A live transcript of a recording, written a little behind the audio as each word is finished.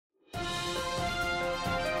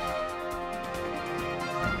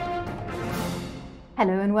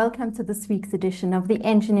Hello and welcome to this week's edition of the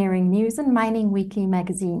Engineering News and Mining Weekly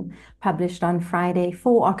magazine, published on Friday,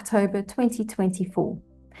 4 October 2024.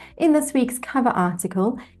 In this week's cover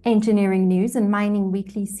article, Engineering News and Mining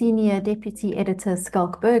Weekly Senior Deputy Editor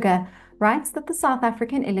Skalk Burger writes that the South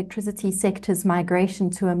African electricity sector's migration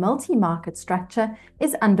to a multi-market structure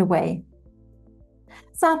is underway.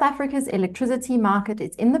 South Africa's electricity market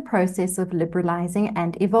is in the process of liberalizing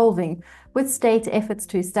and evolving, with state efforts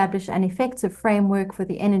to establish an effective framework for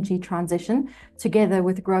the energy transition, together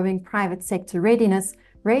with growing private sector readiness,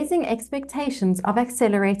 raising expectations of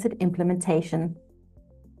accelerated implementation.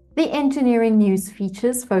 The Engineering News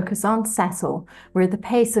features focus on Sasol, where the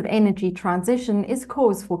pace of energy transition is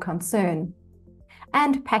cause for concern,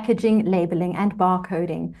 and packaging, labeling and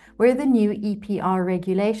barcoding, where the new EPR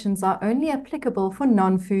regulations are only applicable for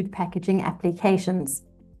non-food packaging applications.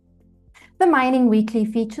 The Mining Weekly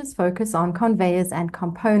features focus on conveyors and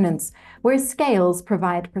components, where scales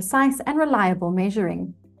provide precise and reliable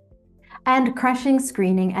measuring, and crushing,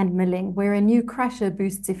 screening and milling, where a new crusher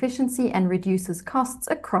boosts efficiency and reduces costs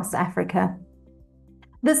across Africa.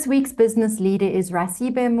 This week's business leader is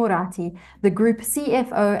Raisibe Morathi, the Group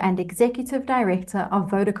CFO and Executive Director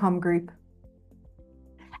of Vodacom Group.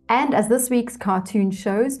 And as this week's cartoon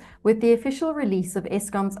shows, with the official release of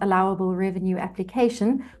Eskom's allowable revenue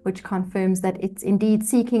application, which confirms that it's indeed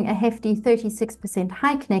seeking a hefty 36%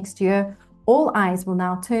 hike next year, all eyes will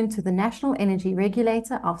now turn to the National Energy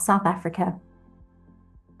Regulator of South Africa.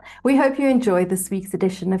 We hope you enjoyed this week's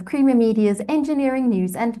edition of Creamer Media's Engineering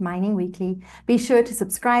News and Mining Weekly. Be sure to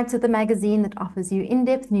subscribe to the magazine that offers you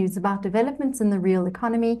in-depth news about developments in the real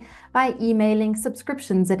economy by emailing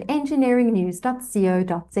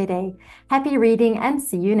subscriptions@engineeringnews.co.za. Happy reading and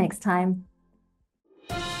see you next time.